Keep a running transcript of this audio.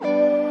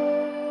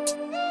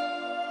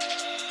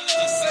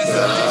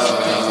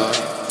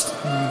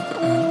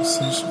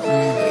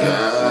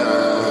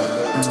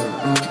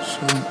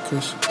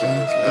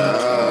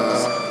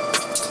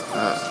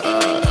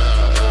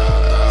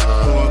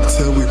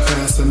Till we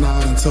passing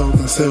out and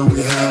tokens till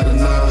we had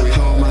enough.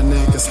 All my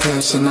niggas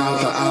cashing out,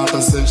 the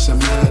opposition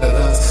mad at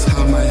us.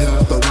 I might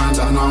have to run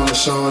down on the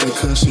shorty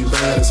cause she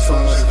bad as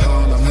fuck.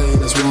 All them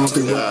haters won't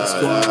be with the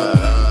squad.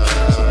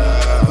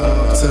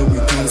 Till we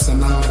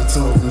passing out and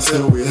tokens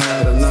till we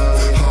had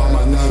enough. All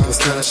my niggas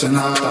cashing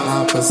out, the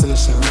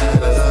opposition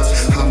mad at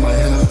us. I might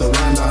have to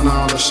run down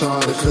on the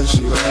shorty cause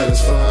she bad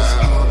as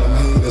fuck. All them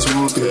haters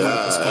won't be with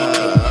the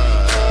squad.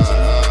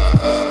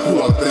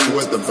 Walked in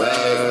with the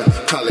bag,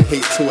 probably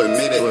hate to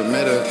admit it.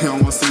 He don't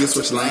wanna see you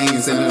switch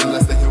lanes, and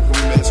unless the hip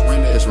room is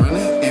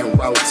rented, en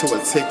route to a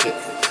ticket,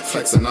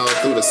 flexing all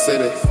through the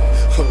city.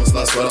 Hoes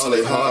lost with all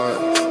they heart,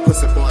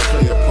 pussy boy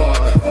play a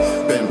part.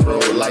 Been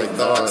broke like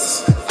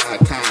darts, I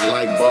kinda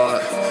like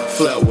Bart.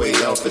 Flip way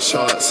off the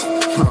charts,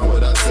 run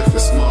with us if you're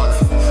smart.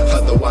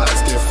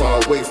 Otherwise get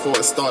far away for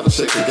a start, the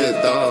shit can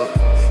get dark.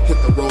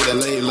 Hit the road and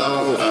lay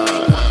low.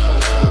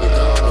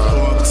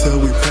 Till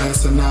we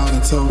passing out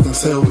and tokens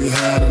till we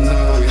had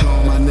enough.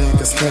 All my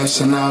niggas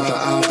cashing out, the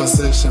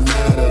opposition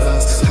mad at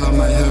us. I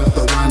might have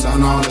to run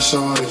down on the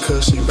shorty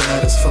cause she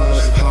bad as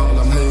fuck. All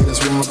them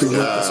haters won't be with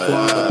the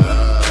squad.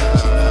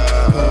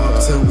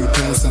 Till we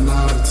passing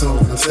out and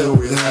tokens till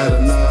we had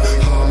enough.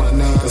 All my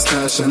niggas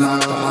cashing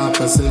out, the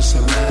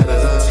opposition mad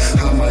at us.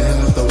 I might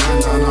have to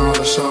run down on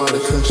the shorty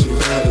cause she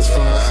bad as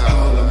fuck.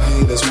 All them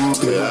haters won't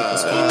be with the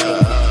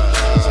squad.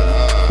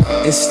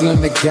 It's Slim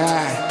the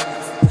guy.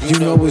 You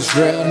know it's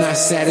real, not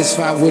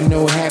satisfied with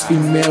no happy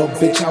meal.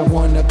 Bitch, I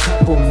want a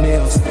couple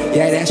meals.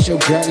 Yeah, that's your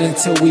girl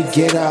until we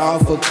get her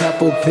off a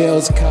couple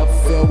pills. Cup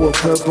filled with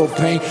purple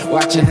paint,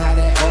 watching how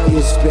that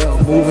oil spill.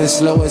 Moving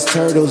slow as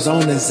turtles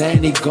on the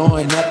Zanny,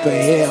 going up a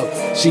hill.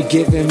 She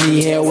giving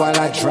me hell while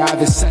I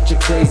drive, it's such a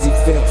crazy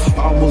feel.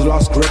 Almost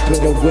lost grip of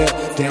the wheel.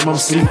 Damn, I'm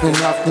sleeping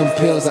off them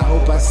pills. I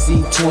hope I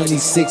see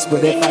 26,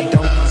 but if I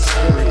don't, my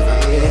spirit,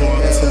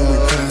 Till we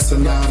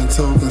passing out and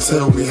tokens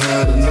till we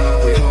had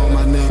enough. All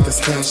my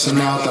niggas cashing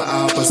out, the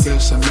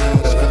opposition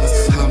mad at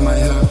us. I might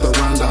have to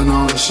run down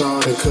on the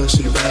shorty cause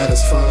she bad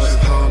as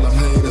fuck. All them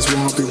haters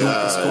won't be with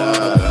the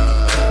squad.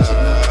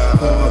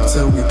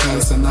 Till we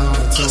passing out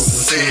and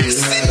tokens till we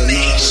had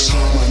enough.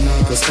 All my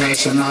niggas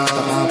cashing out,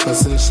 the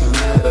opposition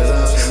mad at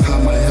us. I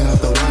might have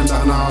to run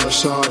down on the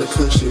shorty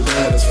cause she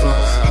bad as fuck.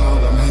 All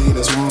them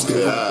haters won't be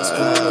with the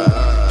squad.